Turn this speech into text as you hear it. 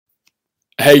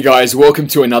Hey guys, welcome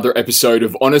to another episode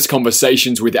of Honest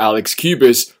Conversations with Alex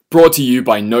Cubis, brought to you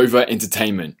by Nova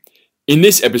Entertainment. In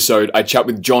this episode, I chat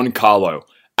with Jon Carlo,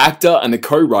 actor and the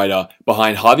co-writer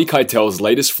behind Harvey Keitel's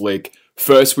latest flick,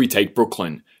 First We Take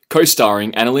Brooklyn,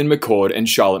 co-starring Annalyn McCord and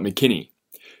Charlotte McKinney.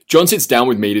 Jon sits down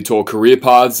with me to talk career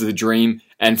paths, the dream,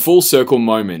 and full circle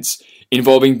moments,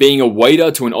 involving being a waiter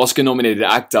to an Oscar-nominated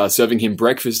actor serving him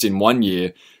breakfast in 1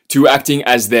 year, to acting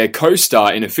as their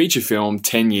co-star in a feature film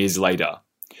 10 years later.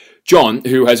 Jon,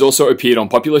 who has also appeared on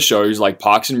popular shows like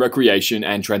Parks and Recreation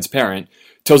and Transparent,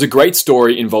 tells a great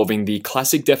story involving the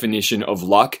classic definition of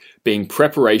luck being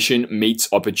preparation meets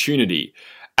opportunity,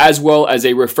 as well as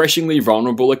a refreshingly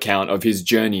vulnerable account of his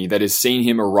journey that has seen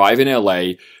him arrive in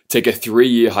LA, take a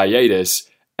 3-year hiatus,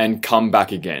 and come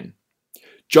back again.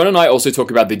 Jon and I also talk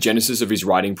about the genesis of his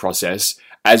writing process,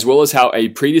 as well as how a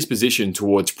predisposition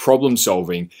towards problem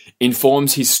solving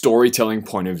informs his storytelling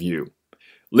point of view.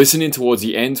 Listen in towards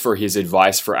the end for his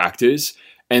advice for actors,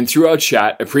 and through our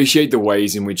chat, appreciate the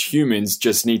ways in which humans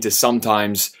just need to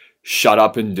sometimes shut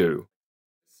up and do.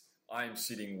 I am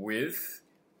sitting with...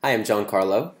 Hi, I'm Jon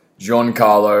Carlo. Jon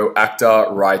Carlo, actor,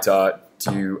 writer.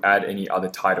 Do you add any other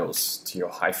titles to your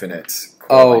hyphenate?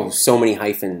 Oh, so many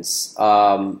hyphens.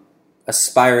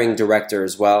 Aspiring director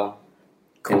as well,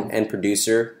 Cool. and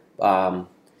producer, an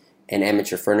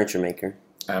amateur furniture maker.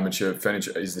 Amateur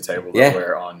furniture is the table Yeah. that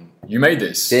we're on. You made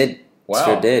this. Did. Wow.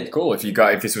 Sure did. Cool. If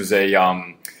this was a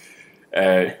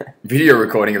video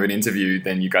recording of an interview,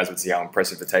 then you guys would see how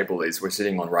impressive the table is we're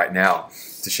sitting on right now.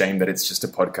 It's a shame that it's just a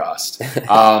podcast.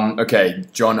 Okay,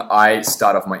 Jon, I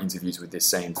start off my interviews with this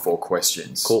same 4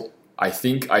 questions. Cool. I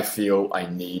think, I feel, I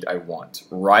need, I want.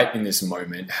 Right in this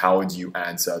moment, how would you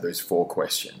answer those 4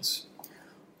 questions?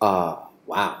 Wow,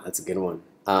 that's a good one.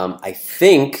 I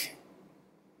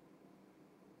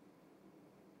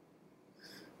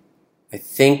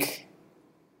think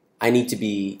I need to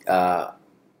be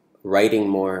writing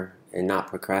more and not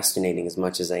procrastinating as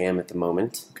much as I am at the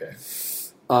moment. Okay.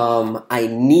 I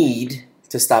need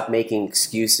to stop making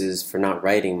excuses for not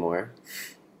writing more.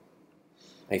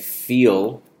 I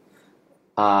feel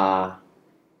a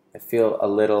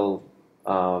little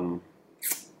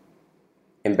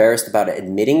embarrassed about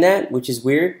admitting that, which is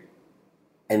weird.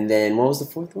 And then what was the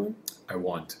 4th one? I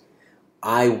want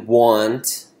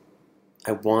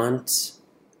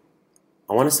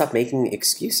to stop making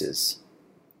excuses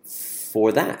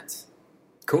for that.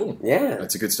 Cool. Yeah.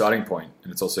 That's a good starting point.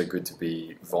 And it's also good to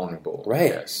be vulnerable. Right.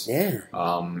 Yes. Yeah.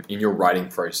 In your writing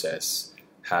process,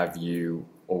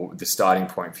 or the starting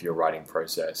point for your writing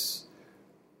process,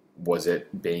 was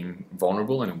it being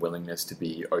vulnerable and a willingness to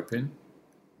be open?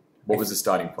 What was the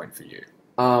starting point for you?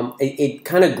 It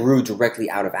kind of grew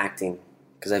directly out of acting,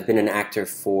 because I've been an actor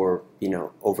for,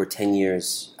 over 10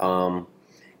 years.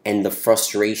 And the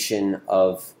frustration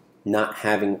of not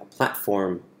having a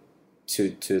platform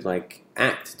to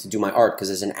act, to do my art.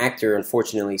 Because as an actor,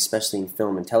 unfortunately, especially in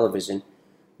film and television,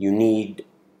 you need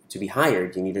to be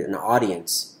hired. You need an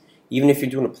audience. Even if you're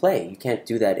doing a play, you can't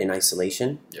do that in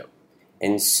isolation. Yep.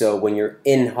 And so when you're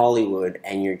in Hollywood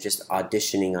and you're just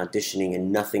auditioning,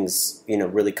 and nothing's,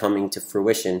 really coming to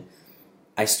fruition,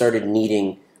 I started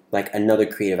needing another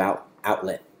creative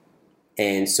outlet.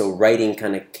 And so writing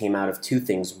kind of came out of 2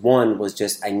 things. One was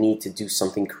just I need to do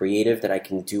something creative that I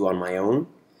can do on my own.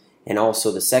 And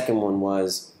also the second one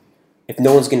was if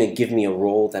no one's going to give me a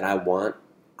role that I want,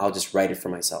 I'll just write it for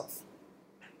myself.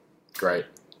 Great.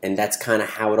 And that's kind of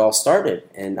how it all started.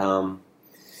 And,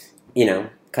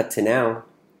 cut to now,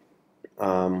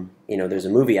 there's a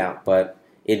movie out, but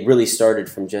it really started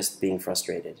from just being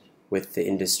frustrated with the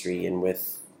industry and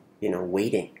with,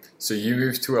 waiting. So you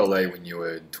moved to LA when you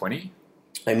were 20?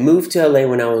 I moved to LA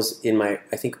when I was in my,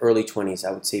 I think, early 20s. I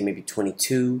would say maybe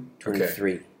 22,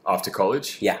 23. Okay. After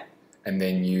college? Yeah. And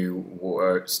then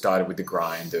you started with the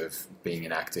grind of being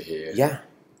an actor here. Yeah.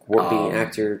 Being an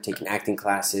actor, taking acting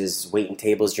classes, waiting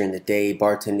tables during the day,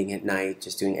 bartending at night,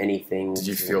 just doing anything. Did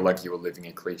you feel like you were living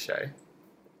a cliche?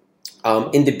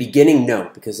 In the beginning, no.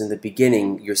 Because in the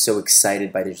beginning, you're so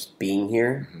excited by just being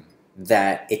here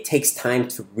that it takes time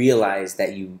to realize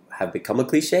that you have become a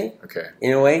cliche. Okay.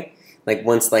 In a way.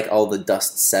 Once all the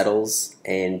dust settles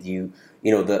and the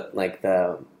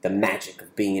magic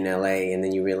of being in LA, and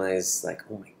then you realize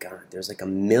oh my God, there's a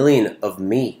million of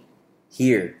me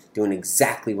here doing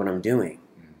exactly what I'm doing.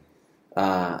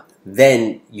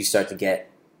 Then you start to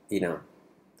get,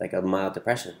 a mild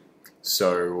depression.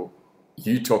 So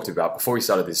you talked about, before we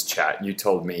started this chat, you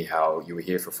told me how you were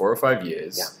here for 4 or 5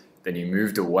 years, then you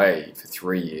moved away for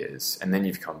 3 years, and then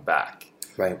you've come back.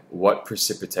 Right. What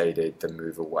precipitated the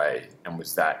move away, and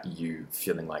was that you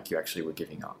feeling like you actually were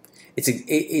giving up? It's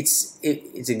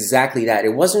exactly that.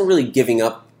 It wasn't really giving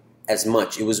up as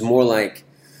much. It was more like,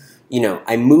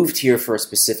 I moved here for a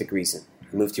specific reason.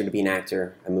 I moved here to be an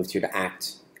actor. I moved here to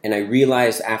act. And I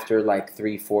realized after like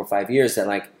 3, 4, 5 years that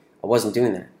like I wasn't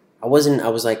doing that. I was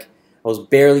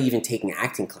barely even taking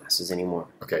acting classes anymore.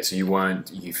 Okay, so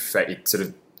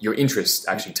your interest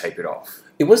actually tapered off.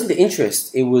 It wasn't the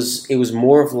interest. It was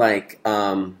more of like,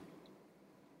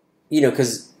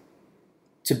 because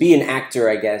to be an actor,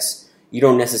 I guess, you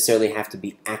don't necessarily have to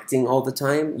be acting all the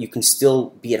time. You can still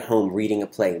be at home reading a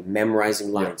play,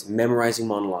 memorizing lines, memorizing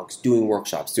monologues, doing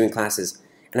workshops, doing classes.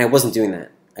 And I wasn't doing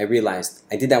that. I realized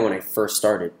I did that when I first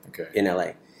started in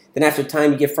LA. Then after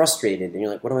time, you get frustrated and you're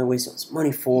like, what am I wasting all this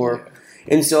money for?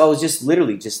 Yeah. And so I was just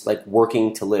literally just like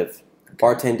working to live,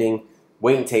 bartending,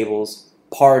 waiting tables,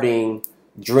 partying,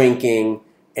 drinking,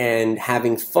 and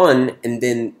having fun. And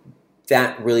then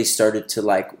that really started to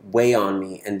like weigh on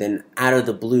me. And then out of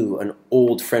the blue, an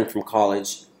old friend from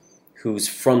college who's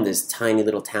from this tiny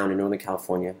little town in Northern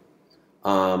California,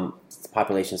 the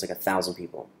population is like 1,000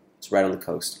 people. It's right on the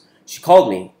coast. She called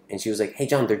me and she was like, hey,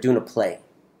 John, they're doing a play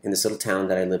in this little town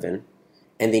that I live in.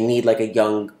 And they need like a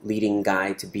young leading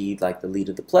guy to be like the lead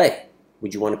of the play.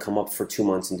 Would you want to come up for 2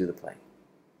 months and do the play?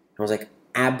 I was like,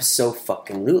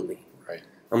 abso-fucking-lutely. Right.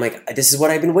 I'm like, this is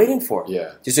what I've been waiting for.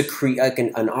 Yeah. Just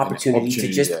an opportunity to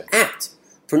just act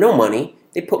for no money.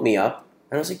 They put me up,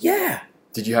 and I was like, yeah.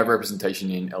 Did you have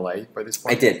representation in LA by this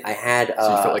point? I did. I had.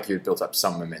 So you felt like you had built up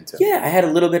some momentum. Yeah, I had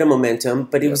a little bit of momentum,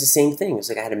 but it was the same thing. It was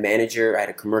like I had a manager, I had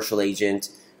a commercial agent.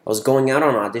 I was going out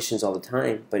on auditions all the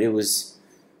time, but it was.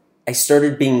 I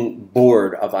started being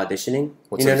bored of auditioning.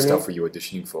 What sort of stuff were you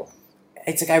auditioning for?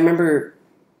 It's like I remember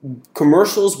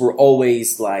commercials were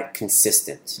always like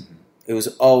consistent. Mm-hmm. It was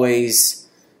always,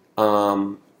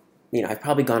 I've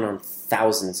probably gone on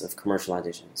thousands of commercial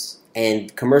auditions.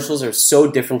 And commercials are so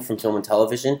different from film and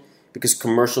television because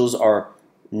commercials are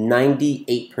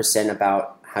 98%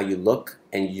 about how you look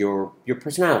and your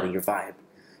personality, your vibe.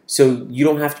 So you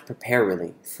don't have to prepare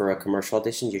really for a commercial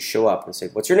audition. You show up and say,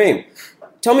 what's your name?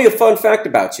 Tell me a fun fact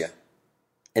about you.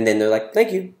 And then they're like,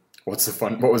 thank you. What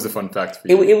was the fun fact for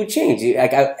you? It would change.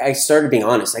 Like I started being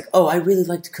honest. Like, oh, I really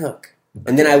like to cook.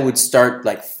 And then I would start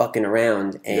like fucking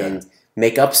around and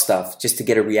make up stuff just to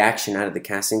get a reaction out of the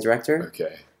casting director.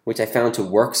 Okay. Which I found to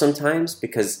work sometimes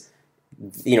because,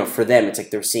 for them, it's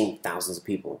like they're seeing thousands of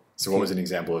people. So what was an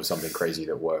example of something crazy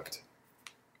that worked?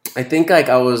 I think like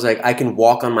I was like, I can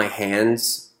walk on my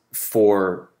hands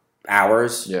for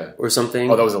hours or something.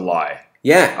 Oh, that was a lie.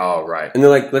 Yeah. Oh, right. And they're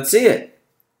like, let's see it.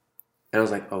 And I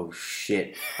was like, oh,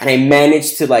 shit. And I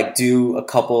managed to like do a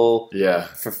couple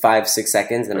for 5-6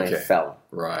 seconds and I fell.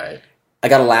 Right. I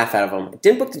got a laugh out of them.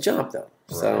 Didn't book the job though.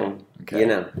 So,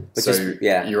 But so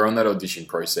you're on that audition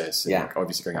process and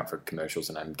obviously going out for commercials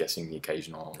and I'm guessing the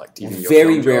occasional like TV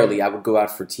Very rarely I would go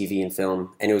out for TV and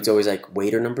film and it was always like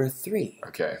waiter number 3.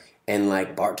 Okay. And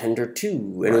like bartender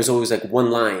 2. And it was always like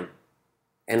one line.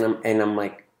 And I'm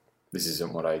like, this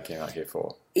isn't what I came out here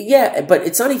for. Yeah, but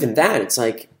it's not even that. It's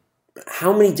like,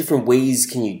 how many different ways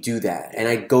can you do that? And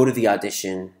I'd go to the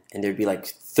audition and there'd be like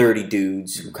 30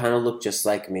 dudes who kind of look just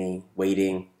like me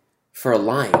waiting for a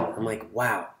line. I'm like,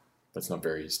 wow. That's not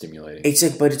very stimulating. It's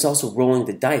like, but it's also rolling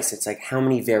the dice. It's like, how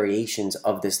many variations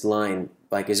of this line?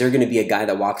 Like, is there going to be a guy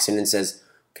that walks in and says,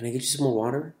 can I get you some more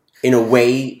water? In a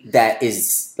way that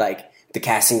is like, the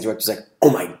casting director's like, oh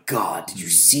my God, did you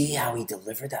see how he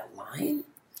delivered that line?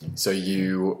 So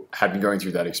you had been going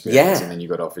through that experience and then you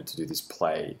got offered to do this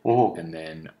play. Mm-hmm. And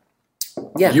then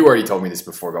you already told me this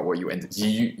before about what you ended.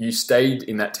 You stayed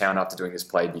in that town after doing this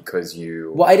play because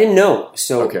you... Well, I didn't know.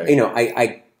 So,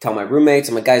 I tell my roommates,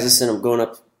 I'm like, guys, listen, I'm going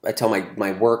up. I tell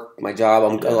my work, my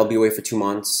job, I'll be away for 2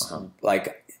 months. Uh-huh.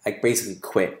 Like, I basically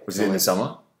quit. Was it in the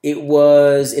summer? It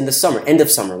was in the summer, end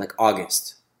of summer, like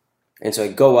August. And so I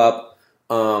go up,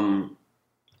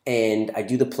 and I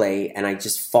do the play, and I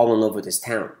just fall in love with this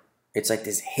town. It's like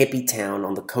this hippie town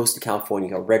on the coast of California.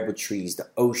 You got redwood trees, the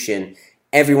ocean.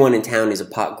 Everyone in town is a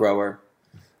pot grower.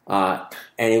 And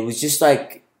it was just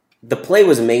like, the play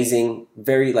was amazing.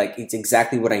 Very like, it's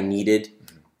exactly what I needed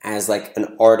as like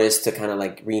an artist to kind of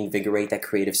like reinvigorate that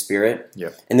creative spirit.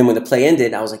 Yep. And then when the play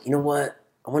ended, I was like, you know what?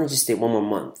 I want to just stay 1 more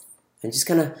month and just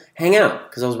kind of hang out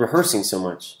because I was rehearsing so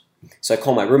much. So I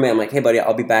called my roommate. I'm like, hey, buddy,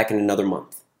 I'll be back in another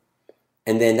month.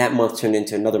 And then that month turned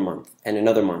into another month and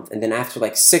another month. And then after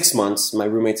like 6 months, my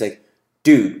roommate's like,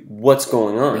 dude, what's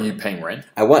going on? Were you paying rent?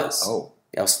 I was. Oh.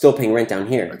 I was still paying rent down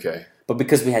here. Okay. But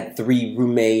because we had 3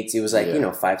 roommates, it was like,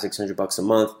 $500-600 a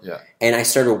month. Yeah. And I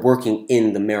started working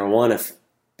in the marijuana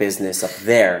business up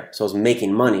there. So I was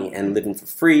making money and living for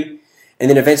free. And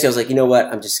then eventually I was like, you know what?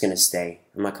 I'm just going to stay.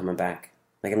 I'm not coming back.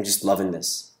 Like, I'm just loving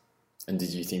this. And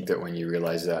did you think that when you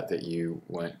realized that you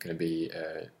weren't going to be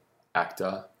an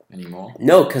actor anymore?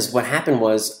 No, because what happened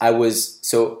was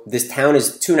so this town is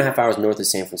 2.5 hours north of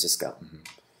San Francisco. Mm-hmm.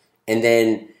 And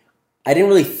then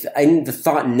the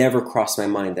thought never crossed my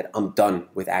mind that I'm done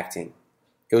with acting.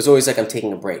 It was always like I'm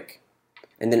taking a break.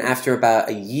 And then after about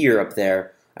a year up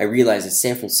there, I realized that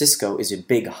San Francisco is a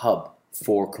big hub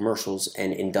for commercials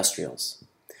and industrials.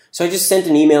 So I just sent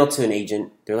an email to an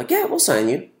agent. They're like, yeah, we'll sign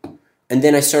you. And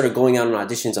then I started going out on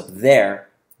auditions up there,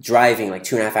 driving like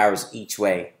 2.5 hours each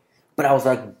way. But I was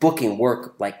like booking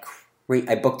work like crazy.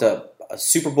 I booked a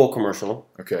Super Bowl commercial.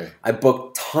 Okay. I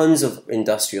booked tons of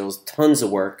industrials, tons of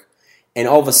work. And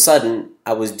all of a sudden,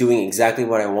 I was doing exactly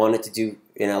what I wanted to do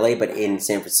in LA, but in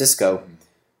San Francisco. Mm-hmm.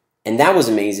 And that was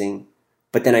amazing.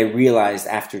 But then I realized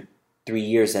after 3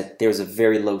 years that there was a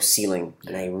very low ceiling.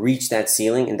 And I reached that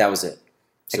ceiling, and that was it.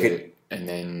 And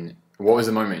then what was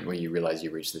the moment when you realized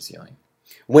you reached the ceiling?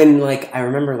 When, I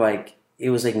remember, it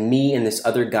was me and this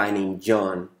other guy named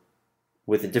John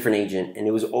with a different agent. And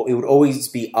it would always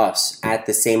be us at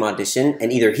the same audition.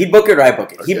 And either he'd book it or I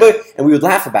book it. Okay. He'd book it, and we would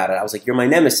laugh about it. I was like, you're my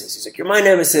nemesis. He's like, you're my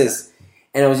nemesis.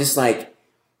 And I was just like,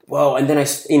 whoa. And then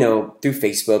through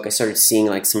Facebook, I started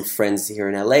seeing, some friends here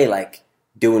in LA,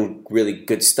 doing really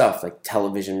good stuff, like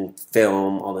television,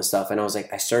 film, all this stuff. And I was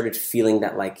like, I started feeling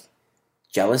that,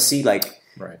 jealousy,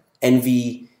 right.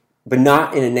 envy, but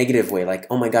not in a negative way. Like,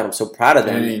 oh my God, I'm so proud of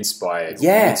them. And inspired.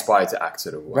 Yeah. Inspired to act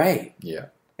sort of way. Right. Yeah.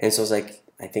 And so I was like,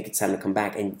 I think it's time to come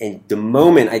back. And the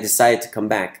moment I decided to come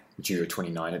back. But you were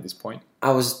 29 at this point?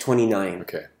 I was 29.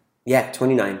 Okay. Yeah,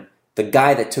 29. The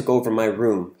guy that took over my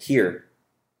room here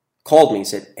called me and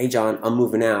said, hey, John, I'm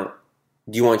moving out.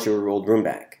 Do you want your old room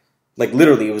back?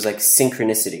 Literally, it was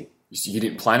synchronicity. You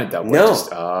didn't plan it that way? No.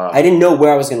 I didn't know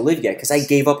where I was going to live yet because I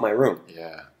gave up my room.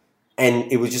 Yeah.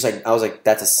 And it was just I was like,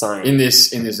 that's a sign. In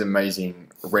this amazing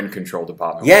rent control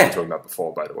department we were talking about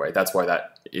before, by the way. That's why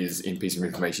that is in piece of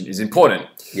information is important.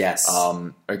 Yes.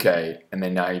 Okay. And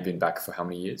then now you've been back for how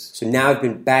many years? So now I've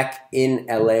been back in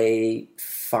LA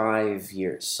 5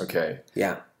 years. Okay.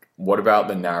 Yeah. What about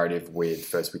the narrative with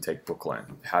First We Take Brooklyn?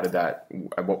 How did that,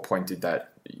 at what point did that,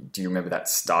 do you remember that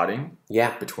starting?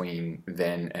 Yeah. Between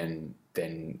then and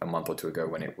then a month or two ago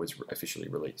when it was officially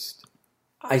released?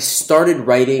 I started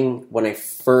writing when I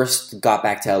first got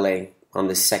back to LA on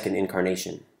the second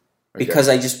incarnation. Because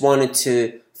I just wanted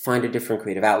to find a different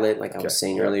creative outlet, like I was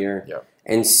saying earlier. Yeah.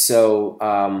 And so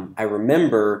I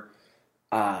remember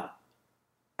I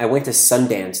went to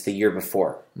Sundance the year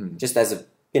before, just as a,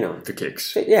 for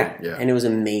kicks. Yeah. And it was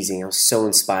amazing. I was so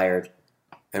inspired.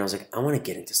 And I was like, I want to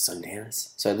get into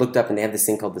Sundance. So I looked up and they have this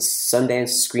thing called the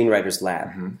Sundance Screenwriters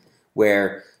Lab,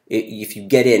 where if you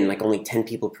get in, only 10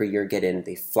 people per year get in,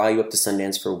 they fly you up to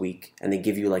Sundance for a week and they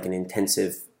give you an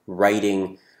intensive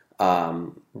writing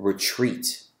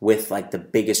retreat with the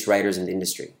biggest writers in the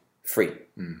industry, free.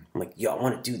 I'm like, yo, I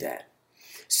want to do that.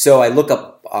 So I look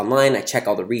up online, I check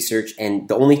all the research, and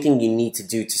the only thing you need to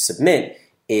do to submit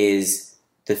is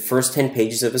the first 10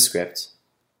 pages of a script,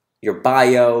 your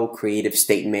bio, creative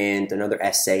statement, another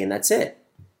essay, and that's it.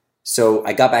 So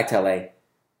I got back to LA.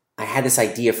 I had this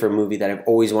idea for a movie that I've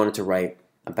always wanted to write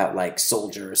about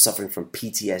soldiers suffering from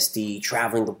PTSD,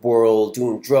 traveling the world,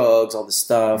 doing drugs, all this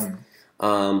stuff.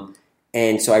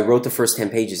 And so I wrote the first 10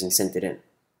 pages and sent it in.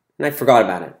 And I forgot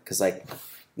about it because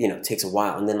it takes a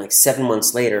while. And then 7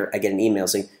 months later, I get an email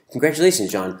saying, congratulations,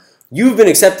 John. You've been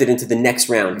accepted into the next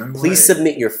round. No Please way.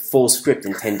 Submit your full script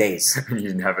in 10 days. You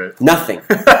didn't have it. Nothing.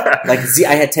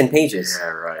 I had 10 pages. Yeah,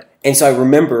 right. And so I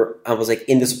remember I was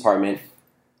in this apartment,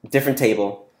 different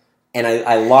table, and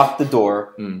I locked the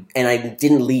door, and I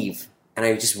didn't leave. And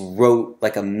I just wrote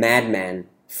like a madman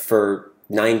for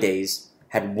 9 days.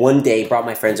 Had one day, brought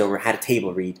my friends over, had a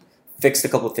table read, fixed a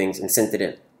couple things, and sent it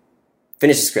in.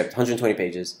 Finished the script, 120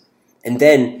 pages. And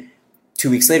then 2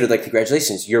 weeks later,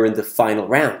 congratulations, you're in the final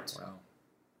round. Wow.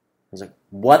 I was like,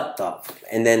 what the?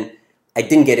 And then I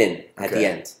didn't get in at the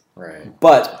end. Right.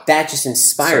 But that just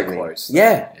inspired me. Close.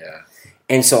 Yeah. Yeah.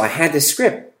 And so I had this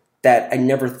script that I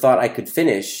never thought I could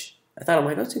finish. I thought,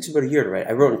 it takes about a year to write.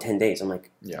 I wrote in 10 days. I'm like,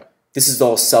 yeah. This is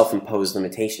all self-imposed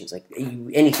limitations.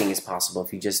 Anything is possible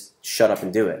if you just shut up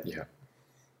and do it. Yeah.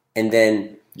 And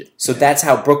then, so that's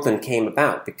how Brooklyn came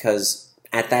about, because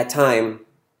at that time,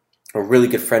 a really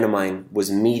good friend of mine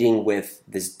was meeting with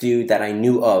this dude that I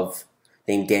knew of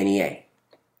named Danny A.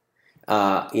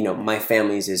 My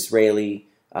family's Israeli.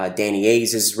 Danny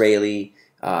A's Israeli.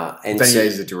 And Danny A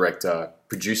is a director,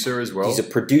 producer as well. He's a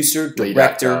producer,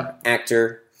 director,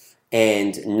 actor.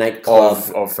 and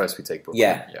nightclub of First We Take Brooklyn.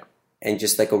 Yeah. Yeah. And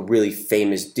just like a really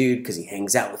famous dude because he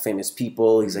hangs out with famous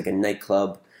people. He's like a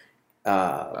nightclub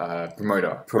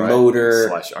promoter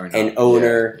right? / owner and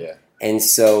owner. Yeah. And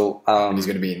so and he's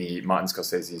going to be in the Martin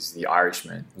Scorsese's The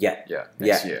Irishman. Yeah.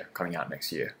 Next year, coming out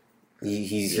next year.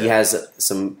 He has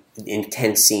some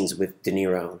intense scenes with De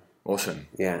Niro. Awesome.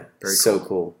 Yeah. Very so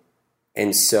cool.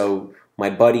 And so my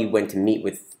buddy went to meet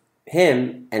with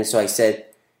him, and so I said,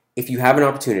 if you have an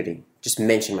opportunity, just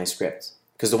mention my script.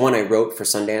 Because the one I wrote for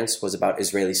Sundance was about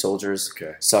Israeli soldiers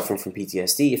suffering from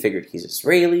PTSD. I figured he's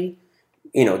Israeli.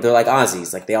 You know, they're like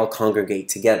Aussies. Like, they all congregate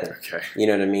together. Okay. You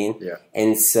know what I mean? Yeah.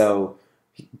 And so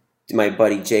my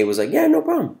buddy Jay was like, yeah, no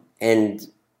problem. And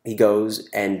he goes,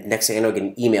 and next thing I know, I get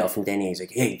an email from Danny. He's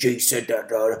like, hey, Jay said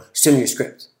that. Send me your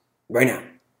script right now.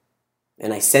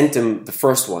 And I sent him the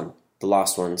first one, The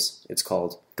Lost Ones, it's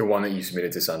called. The one that you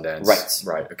submitted to Sundance.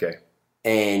 Right, okay.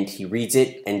 And he reads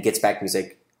it and gets back to me. He's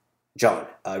like, John,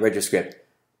 I read your script.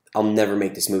 I'll never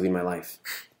make this movie in my life.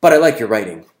 But I like your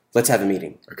writing. Let's have a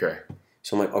meeting. Okay.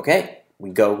 So I'm like, okay.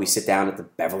 We sit down at the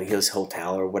Beverly Hills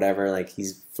Hotel or whatever. Like,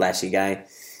 he's a flashy guy.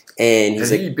 And he's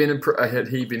had he been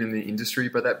in the industry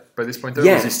by this point, though?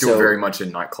 Yeah. Or was he still very much a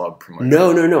nightclub promoter?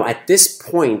 No. At this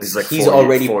point, This is like he's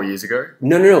already 4 years ago?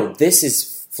 No. This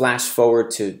is flash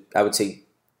forward to, I would say,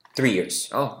 3 years.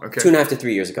 Oh, okay. 2.5 to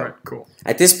 3 years ago. Right, cool.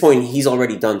 At this point, he's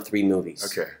already done 3 movies.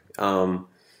 Okay.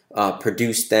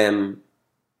 Produced them.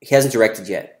 He hasn't directed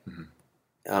yet.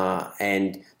 Mm-hmm.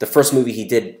 And the first movie he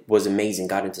did was amazing.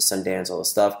 Got into Sundance, all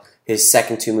this stuff. His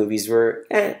second 2 movies were,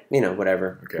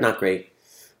 whatever. Okay. Not great.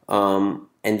 And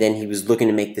then he was looking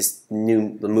to make this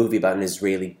new movie about an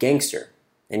Israeli gangster.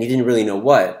 And he didn't really know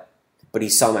what, but he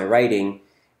saw my writing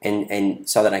and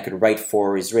saw that I could write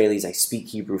for Israelis. I speak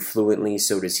Hebrew fluently,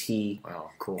 so does he.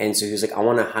 Wow, cool. And so he was like, I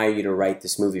want to hire you to write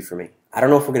this movie for me. I don't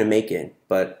know if we're going to make it,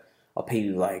 but I'll pay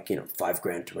you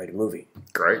 $5,000 to write a movie.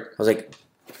 Great. I was like,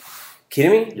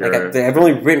 kidding me? I've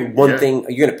only written one thing.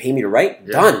 Are you going to pay me to write?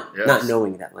 Yeah. Done. Yes. Not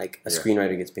knowing that a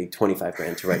screenwriter gets paid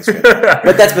 $25,000 to write a script.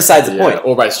 But that's besides the point.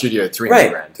 Or by a studio, $300,000.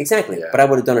 Right. Exactly. Yeah. But I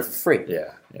would have done it for free.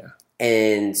 Yeah.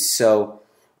 And so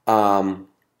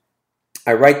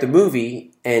I write the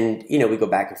movie, and we go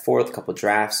back and forth, a couple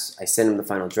drafts. I send him the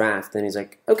final draft, and he's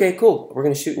like, "Okay, cool. We're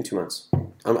going to shoot in 2 months."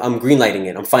 I'm greenlighting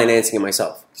it. I'm financing it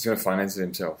myself. He's going to finance it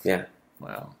himself. Yeah.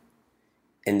 Wow.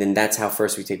 And then that's how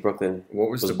First We Take Brooklyn. What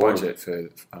was the budget for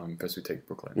First We Take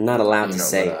Brooklyn? I'm not allowed to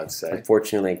say.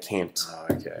 Unfortunately, I can't. Oh,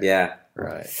 okay. Yeah.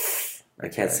 Right. I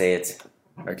can't say it.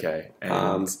 Okay.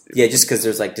 And just because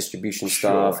there's distribution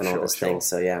stuff and all those things.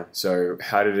 So yeah. So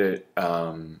how did it?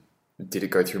 Did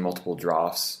it go through multiple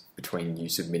drafts between you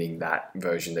submitting that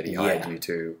version that he hired you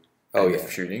to?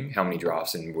 Shooting? How many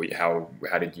drafts, and how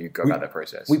did you go about that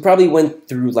process? We probably went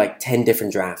through 10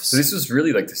 different drafts. So this was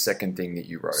really the second thing that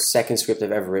you wrote. Second script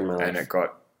I've ever written in my life. And it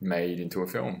got made into a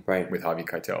film. Right. With Harvey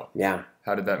Keitel. Yeah.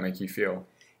 How did that make you feel?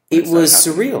 It was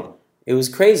surreal. It was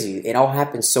crazy. It all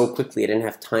happened so quickly. I didn't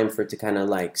have time for it to kind of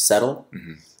settle.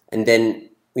 Mm-hmm. And then,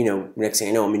 next thing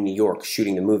I know, I'm in New York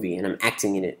shooting the movie, and I'm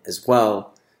acting in it as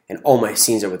well. And all my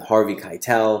scenes are with Harvey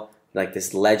Keitel,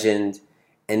 this legend.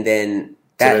 And then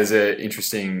so there's an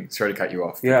interesting, sorry to cut you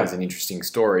off, but there's an interesting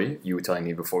story you were telling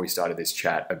me before we started this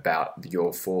chat about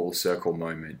your full circle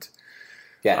moment.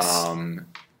 Yes. Do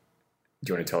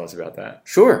you want to tell us about that?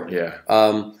 Sure. Yeah.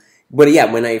 But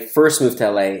yeah, when I first moved to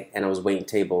LA and I was waiting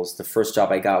tables, the first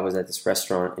job I got was at this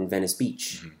restaurant in Venice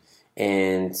Beach. Mm-hmm.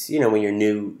 And, when you're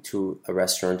new to a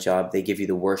restaurant job, they give you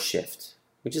the worst shift,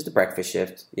 which is the breakfast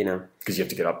shift, Because you have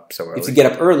to get up so early. You have to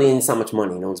get up early and it's not much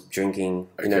money. No one's drinking,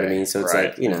 you know what I mean? So it's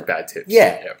bad tips.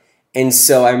 Yeah. And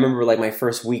so I remember my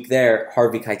first week there,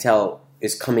 Harvey Keitel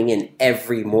is coming in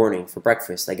every morning for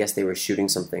breakfast. I guess they were shooting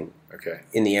something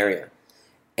in the area.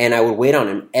 And I would wait on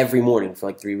him every morning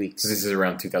for 3 weeks. So this is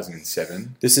around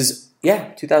 2007? This is,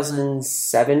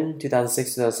 2007,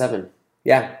 2006, 2007.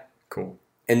 Yeah. Cool.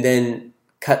 And then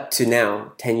cut to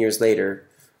now, 10 years later,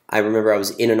 I remember I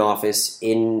was in an office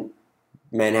in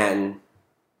Manhattan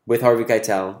with Harvey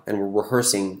Keitel, and we're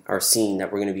rehearsing our scene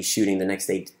that we're going to be shooting the next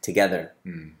day together.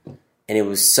 Mm. And it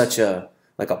was such a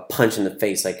punch in the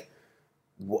face. Do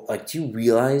you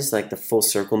realize the full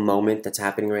circle moment that's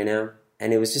happening right now?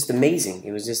 And it was just amazing.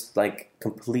 It was just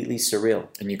completely surreal.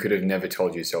 And you could have never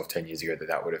told yourself 10 years ago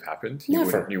that would have happened?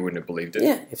 Never. You wouldn't have believed it?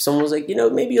 Yeah. If someone was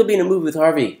maybe you'll be in a movie with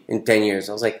Harvey in 10 years.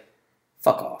 I was like,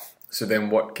 fuck off. So then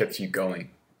what kept you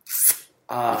going?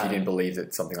 If you didn't believe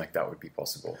that something like that would be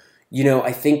possible?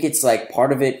 I think it's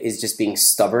part of it is just being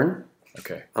stubborn.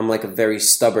 Okay. I'm a very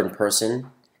stubborn person.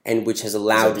 and which has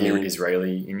allowed me. me.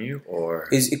 Israeli in you, or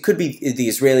it could be the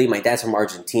Israeli. My dad's from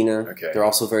Argentina. Okay. They're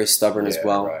also very stubborn as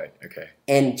well. Right. Okay.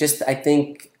 And just I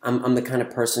think I'm the kind of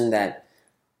person that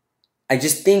I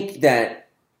just think that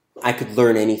I could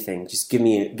learn anything. Just give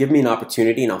me an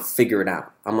opportunity and I'll figure it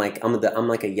out. I'm like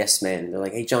a yes man. They're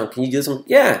like, hey John, can you do something?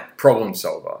 Yeah. Problem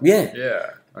solver. Yeah. Yeah.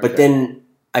 Okay. But then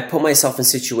I put myself in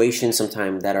situations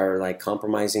sometimes that are like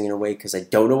compromising in a way because I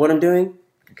don't know what I'm doing,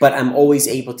 okay. But I'm always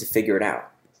able to figure it out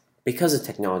because of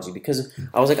technology. Because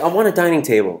I was like, I want a dining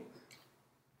table.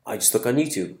 I just look on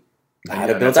YouTube. How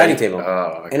to build a dining table.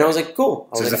 Oh, okay. And I was like, cool.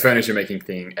 So is the furniture making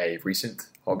thing a recent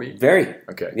hobby? Very.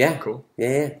 Okay. Yeah. Cool.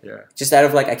 Yeah. Just out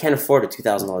of like, I can't afford a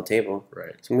 $2,000 table.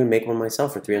 Right. So I'm going to make one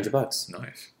myself for $300.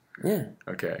 Nice. Yeah.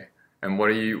 Okay. And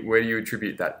where do you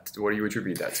attribute that to?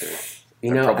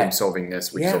 You know, problem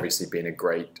solvingness, which has obviously been a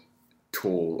great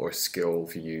tool or skill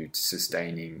for you to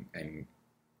sustaining and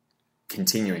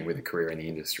continuing with a career in the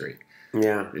industry.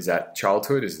 Yeah. Is that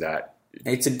childhood? Is that...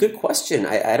 It's a good question.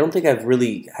 I don't think I've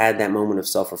really had that moment of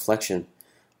self-reflection.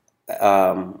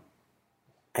 I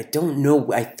don't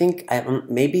know. I think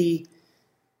maybe...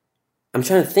 I'm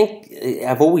trying to think.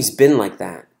 I've always been like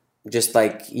that. Just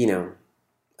like,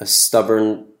 a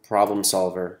stubborn problem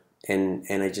solver. And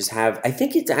I just have... I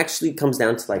think it actually comes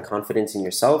down to like confidence in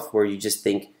yourself where you just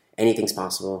think anything's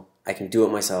possible. I can do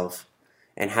it myself.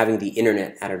 And having the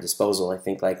internet at our disposal. I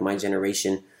think like my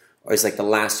generation is like the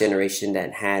last generation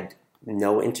that had...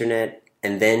 no internet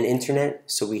and then internet,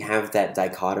 so we have that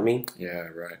dichotomy.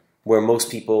 Yeah, right. Where most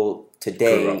people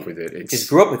today grew up with it. Just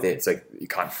grew up with it. It's like you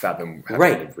can't fathom how to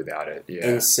live without it. Yeah.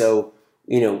 And so,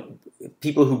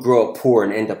 people who grow up poor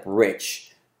and end up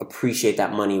rich appreciate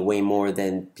that money way more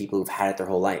than people who've had it their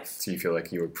whole life. So you feel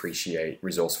like you appreciate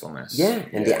resourcefulness. Yeah,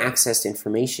 and the access to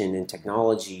information and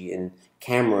technology and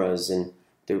cameras, and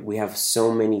we have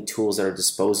so many tools at our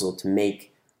disposal to make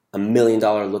 $1 million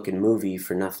looking movie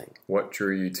for nothing. What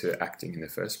drew you to acting in the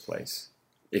first place?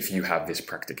 If you have this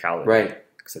practicality. Right.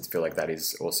 Because I feel like that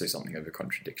is also something of a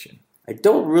contradiction. I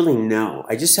don't really know.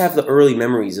 I just have the early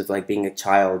memories of like being a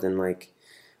child and like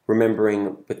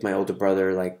remembering with my older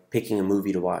brother like picking a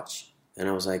movie to watch. And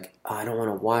I was like, I don't want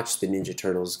to watch the Ninja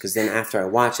Turtles because then after I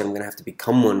watch it, I'm going to have to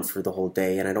become one for the whole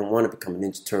day. And I don't want to become a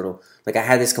Ninja Turtle. Like I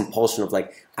had this compulsion of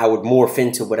like I would morph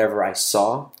into whatever I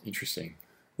saw. Interesting.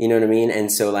 You know what I mean?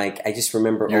 And so, like, I just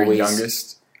remember You're always... You're the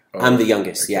youngest? I'm the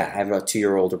youngest, okay. Yeah. I have a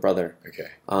 2-year older brother. Okay.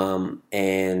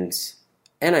 And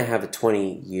I have a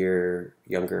 20-year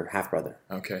younger half-brother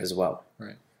as well.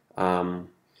 Right.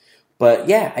 But,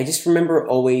 yeah, I just remember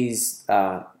always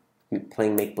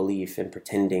playing make-believe and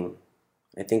pretending.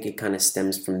 I think it kind of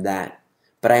stems from that.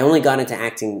 But I only got into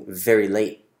acting very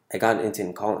late. I got into it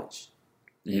in college.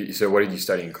 So what did you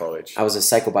study in college? I was a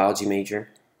psychobiology major.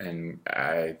 And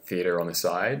theater on the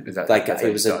side? Is that like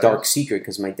it was a dark secret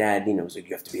because my dad, was like,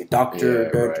 you have to be a doctor.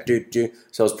 Yeah, right.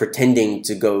 So I was pretending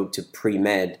to go to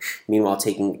pre-med, meanwhile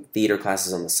taking theater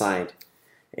classes on the side.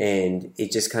 And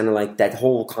it just kind of like that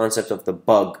whole concept of the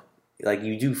bug. Like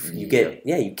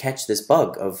you catch this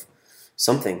bug of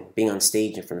something being on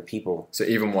stage in front of people. So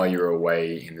even while you were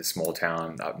away in the small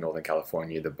town up Northern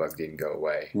California, the bug didn't go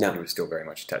away. No. You were still very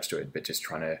much attached to it, but just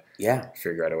trying to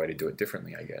figure out a way to do it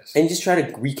differently, I guess. And just try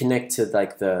to reconnect to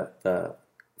like the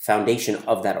foundation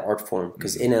of that art form.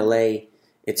 Because in LA,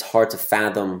 it's hard to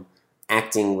fathom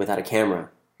acting without a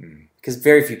camera. Because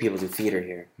very few people do theater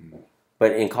here.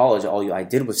 But in college, all I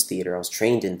did was theater. I was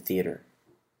trained in theater.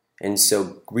 And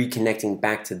so reconnecting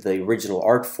back to the original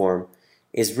art form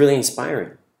is really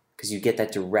inspiring because you get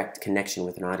that direct connection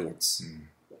with an audience.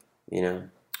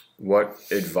 What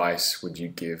advice would you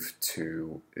give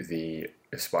to the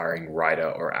aspiring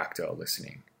writer or actor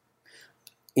listening?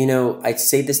 I'd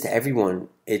say this to everyone.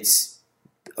 It's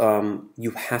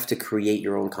you have to create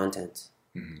your own content.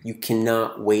 You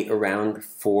cannot wait around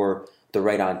for the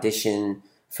right audition,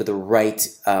 for the right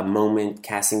moment,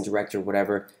 casting director,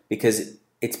 whatever, because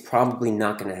it's probably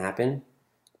not going to happen.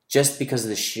 Just because of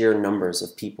the sheer numbers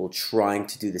of people trying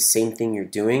to do the same thing you're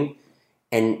doing.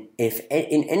 And if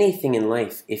in anything in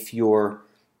life, if you're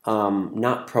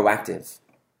not proactive,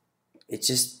 it's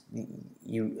just,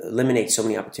 you eliminate so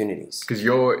many opportunities. Because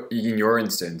in your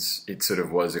instance, it sort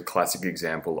of was a classic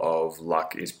example of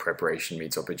luck is preparation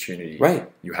meets opportunity.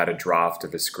 Right. You had a draft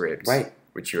of a script, right,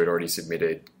 which you had already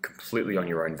submitted completely on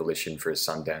your own volition for a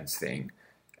Sundance thing.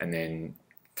 And then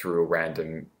through a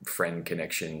random friend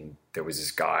connection, there was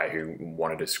this guy who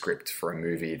wanted a script for a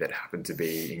movie that happened to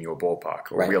be in your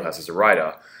ballpark or wheelhouse as a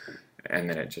writer. And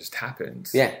then it just happened.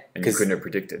 Yeah. And you couldn't have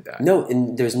predicted that. No,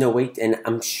 and there's no way. And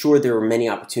I'm sure there were many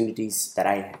opportunities that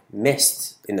I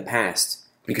missed in the past.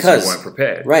 Because you weren't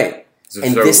prepared. Right.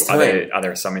 And this time, are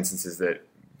there some instances that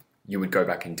you would go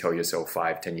back and tell yourself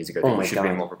 5-10 years ago that you should be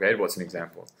more prepared? What's an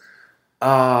example?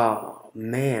 Oh,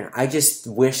 man. I just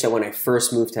wish that when I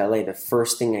first moved to LA, the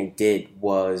first thing I did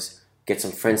was get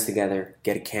some friends together,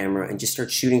 get a camera, and just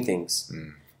start shooting things.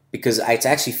 Because it's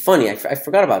actually funny. I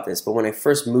forgot about this, but when I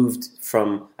first moved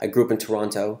I grew up in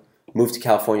Toronto, moved to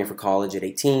California for college at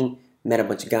 18, met a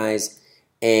bunch of guys,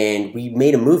 and we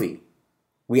made a movie.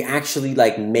 We actually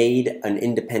made an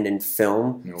independent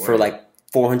film for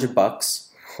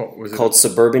 $400 called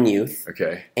Suburban Youth.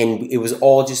 Okay. And it was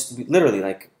all just literally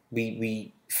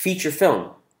we feature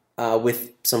film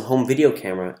with some home video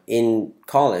camera in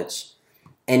college,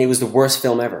 and it was the worst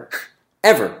film ever.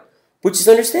 Ever. Which is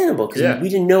understandable because we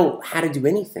didn't know how to do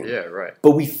anything. Yeah, right.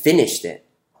 But we finished it.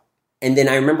 And then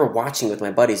I remember watching with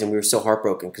my buddies, and we were so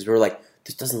heartbroken because we were like,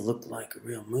 this doesn't look like a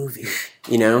real movie,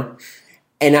 you know?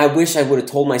 And I wish I would have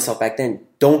told myself back then,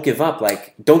 don't give up.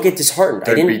 Don't get disheartened.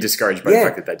 Don't be discouraged by the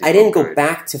fact that I didn't go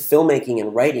back to filmmaking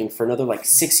and writing for another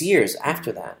 6 years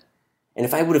after that. And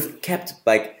if I would have kept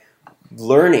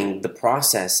learning the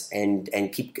process and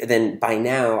then by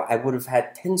now I would have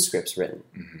had 10 scripts written.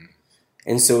 Mm-hmm.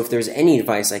 And so if there's any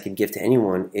advice I could give to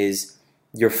anyone is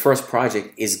your first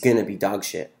project is going to be dog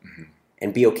shit. Mm-hmm.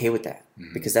 And be okay with that.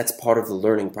 Mm-hmm. Because that's part of the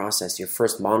learning process. Your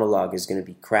first monologue is going to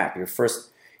be crap. Your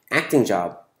first acting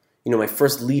job, my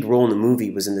first lead role in the movie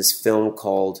was in this film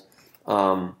called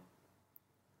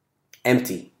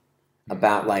Empty,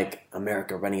 about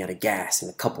America running out of gas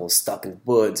and a couple is stuck in the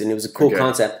woods, and it was a cool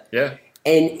concept. Yeah.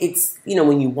 And it's,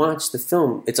 when you watch the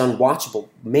film, it's unwatchable,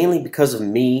 mainly because of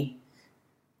me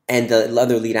and the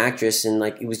other lead actress, and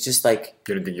it was just you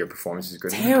don't think your performance is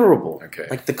good? Terrible. Okay.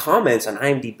 The comments on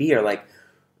IMDb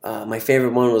are my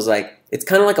favorite one was it's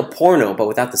kind of like a porno but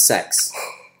without the sex.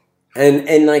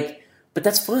 And but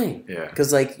that's fine. Yeah.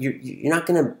 Because you're not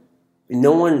gonna,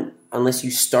 no one, unless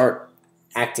you start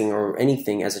acting or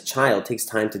anything as a child, takes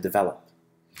time to develop.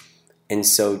 And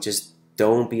so just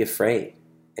don't be afraid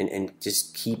and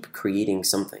just keep creating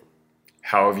something.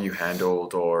 How have you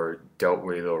handled or dealt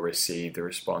with or received the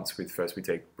response with First We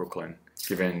Take Brooklyn?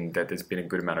 Given that there's been a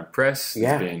good amount of press,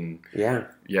 there's been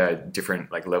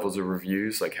different levels of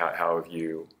reviews. How have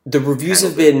you? The reviews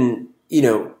have been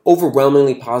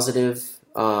overwhelmingly positive.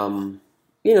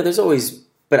 There's always,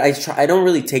 but I don't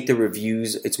really take the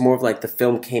reviews. It's more of the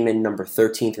film came in number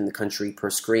 13th in the country per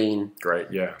screen.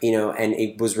 Great, yeah. And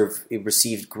it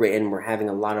received great, and we're having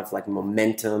a lot of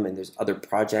momentum, and there's other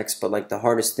projects. But the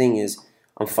hardest thing is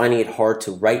I'm finding it hard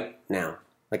to write now.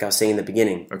 Like I was saying in the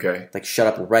beginning. Okay. Shut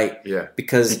up and write. Yeah.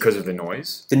 Because of the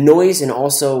noise? The noise, and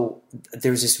also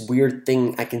there's this weird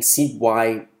thing. I can see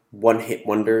why one-hit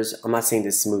wonders. I'm not saying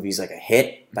this movie is a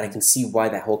hit, but I can see why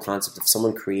that whole concept of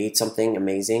someone creates something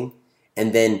amazing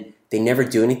and then they never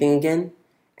do anything again.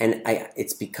 And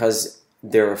it's because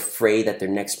they're afraid that their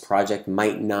next project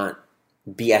might not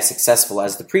be as successful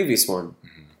as the previous one.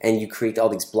 Mm-hmm. And you create all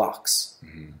these blocks.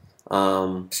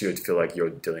 Mm-hmm. So you feel like you're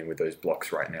dealing with those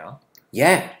blocks right now?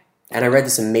 Yeah. And I read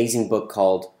this amazing book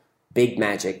called Big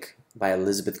Magic by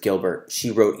Elizabeth Gilbert.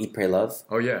 She wrote Eat, Pray, Love.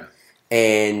 Oh, yeah.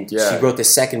 And she wrote the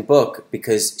second book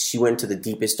because she went to the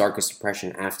deepest, darkest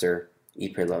depression after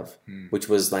Eat, Pray, Love, which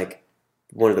was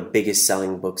one of the biggest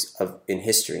selling books in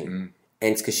history. And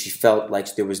it's because she felt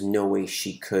like there was no way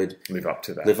she could live up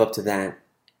to that.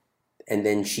 And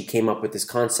then she came up with this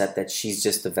concept that she's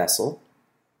just a vessel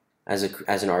as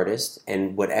an artist,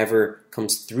 and whatever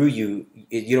comes through you,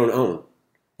 you don't own.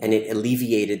 And it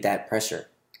alleviated that pressure.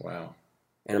 Wow.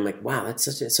 And I'm like, wow,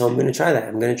 that's so I'm going to try that.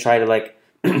 I'm going to try to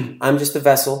I'm just a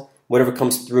vessel. Whatever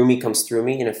comes through me.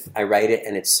 And if I write it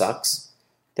and it sucks,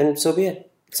 then so be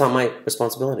it. It's not my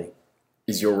responsibility.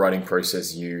 Is your writing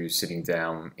process you sitting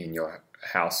down in your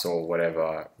house or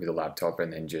whatever with a laptop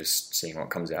and then just seeing what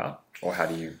comes out? Or how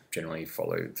do you generally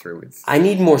follow through with? I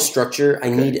need more structure.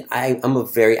 I'm a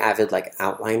very avid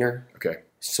outliner. Okay.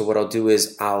 So what I'll do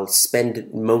is I'll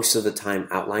spend most of the time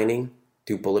outlining,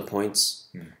 do bullet points.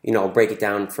 I'll break it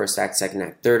down, first act, second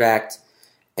act, third act.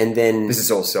 And then this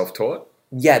is all self-taught?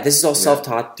 Yeah, this is all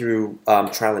self-taught through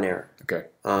trial and error. Okay.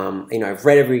 I've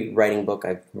read every writing book.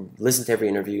 I've listened to every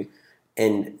interview,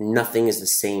 and nothing is the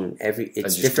same.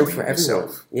 It's different for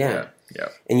everyone. Yeah.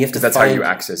 And you have to that's how you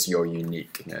access your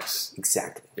uniqueness.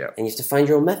 Exactly. Yeah. And you have to find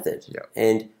your own method. Yeah.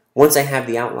 And once I have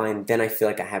the outline, then I feel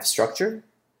like I have structure.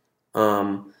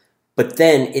 But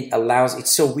then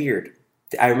it's so weird.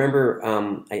 I remember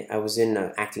I was in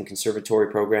an acting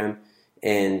conservatory program,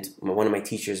 and one of my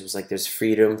teachers was like, there's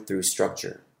freedom through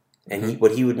structure. And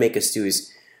what he would make us do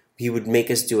is he would make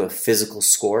us do a physical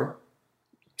score.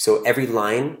 So every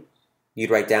line, you'd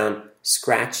write down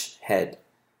scratch, head,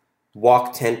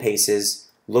 walk 10 paces,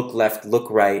 look left, look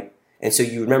right. And so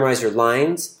you memorize your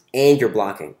lines and your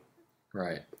blocking.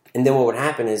 Right. And then what would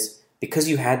happen is, because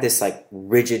you had this like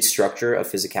rigid structure of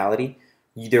physicality,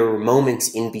 there were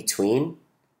moments in between,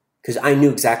 because I knew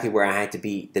exactly where I had to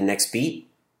be the next beat.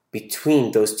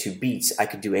 Between those two beats, I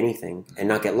could do anything and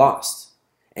not get lost.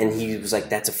 And he was like,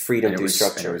 that's a freedom through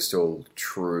structure. And it was still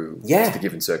true Yeah. to the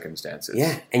given circumstances.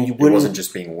 Yeah. And you It wouldn't. wasn't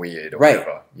just being weird or Right.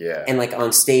 whatever. Yeah. And like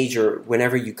on stage or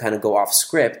whenever you kind of go off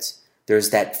script, there's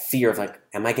that fear of like,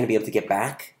 am I going to be able to get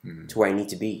back to where I need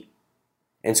to be?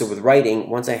 And so with writing,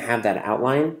 once I have that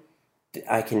outline,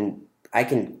 I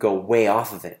can go way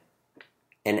off of it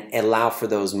and allow for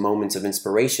those moments of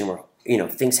inspiration where, you know,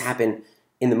 things happen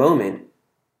in the moment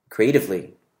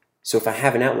creatively. So if I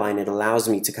have an outline, it allows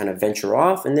me to kind of venture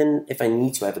off, and then if I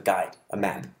need to, I have a guide, a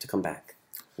map to come back.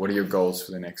 What are your goals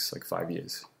for the next 5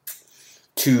 years?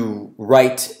 To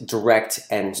write, direct,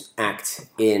 and act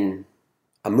in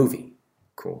a movie.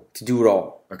 Cool. To do it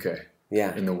all. Okay.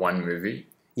 Yeah. In the one movie?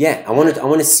 Yeah, I want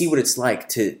to see what it's like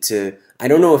to I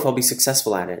don't know if I'll be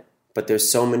successful at it, but there's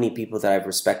so many people that I've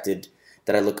respected,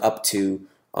 that I look up to,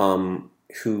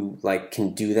 who like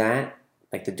can do that,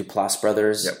 like the Duplass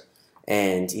brothers. Yep.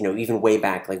 And, you know, even way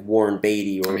back, like Warren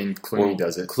Beatty Clooney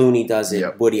does it. Clooney does it,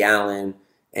 Yep. Woody Allen.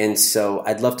 And so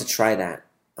I'd love to try that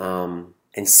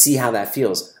and see how that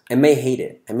feels. I may hate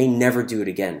it. I may never do it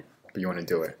again. But you want to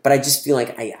do it. But I just feel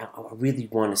like I really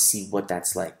want to see what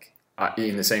that's like.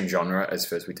 In the same genre as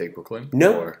First We Take Brooklyn?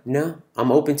 No.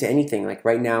 I'm open to anything. Like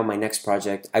right now, my next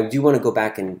project, I do want to go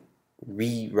back and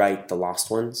rewrite The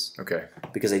Lost Ones. Okay.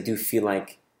 Because I do feel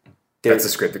like that's the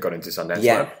script that got into Sundance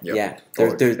Yeah, Lab? Yep. yeah.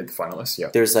 The finalists, yeah.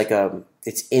 There's like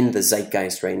it's in the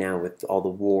zeitgeist right now with all the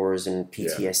wars and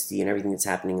PTSD and everything that's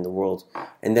happening in the world.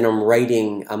 And then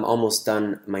I'm almost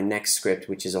done my next script,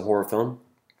 which is a horror film.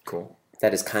 Cool.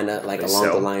 That is kind of like along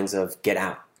the lines of Get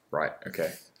Out. Right,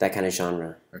 okay. That kind of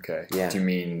genre. Okay. Yeah. Do you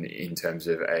mean in terms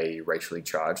of a racially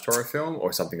charged horror film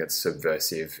or something that's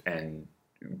subversive and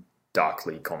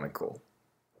darkly comical?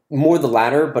 More the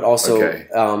latter, but also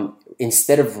Okay.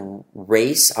 Instead of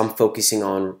race, I'm focusing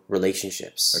on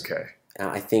relationships. Okay.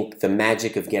 I think the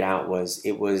magic of Get Out was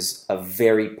a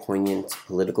very poignant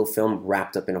political film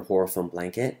wrapped up in a horror film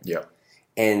blanket. Yeah.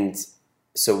 And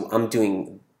so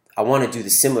I want to do the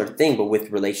similar thing, but with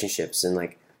relationships and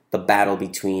like the battle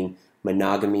between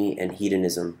monogamy and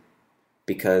hedonism,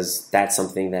 because that's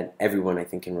something that everyone I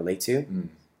think can relate to.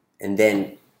 And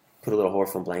then put a little horror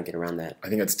film blanket around that. I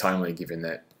think it's timely given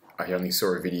that I only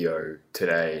saw a video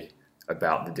today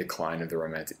about the decline of the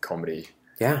romantic comedy.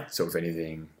 Yeah. So if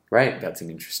anything, right, that's an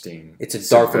interesting. It's a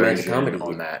dark romantic subversion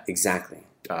comedy on that exactly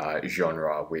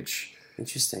genre, which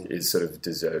interesting is sort of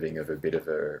deserving of a bit of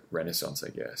a renaissance, I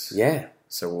guess. Yeah.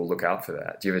 So we'll look out for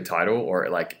that. Do you have a title or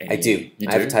like? I do. You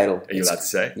I have a title. Are you allowed to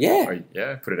say? Yeah.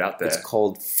 Yeah. Put it out there. It's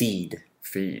called Feed.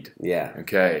 Feed. Yeah.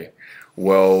 Okay.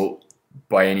 Well,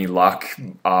 by any luck,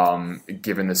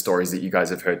 given the stories that you guys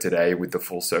have heard today with the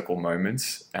full circle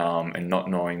moments and not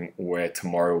knowing where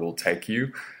tomorrow will take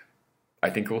you, I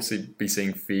think we'll be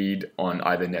seeing Feed on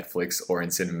either Netflix or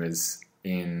in cinemas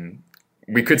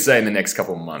we could say in the next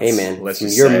couple of months. Hey man, Let's from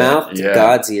just your say mouth to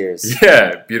God's ears.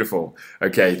 Yeah, beautiful.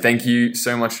 Okay, thank you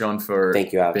so much, Jon, for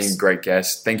Thank you, Alex. being a great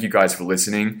guest. Thank you guys for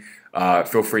listening.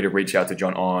 Feel free to reach out to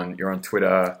Jon you're on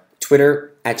Twitter.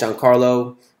 Twitter at Jon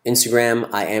Carlo. Instagram,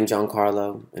 I am Jon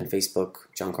Carlo. And Facebook,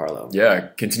 Jon Carlo. Yeah,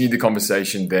 continue the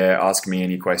conversation there. Ask me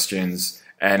any questions.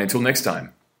 And until next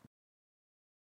time.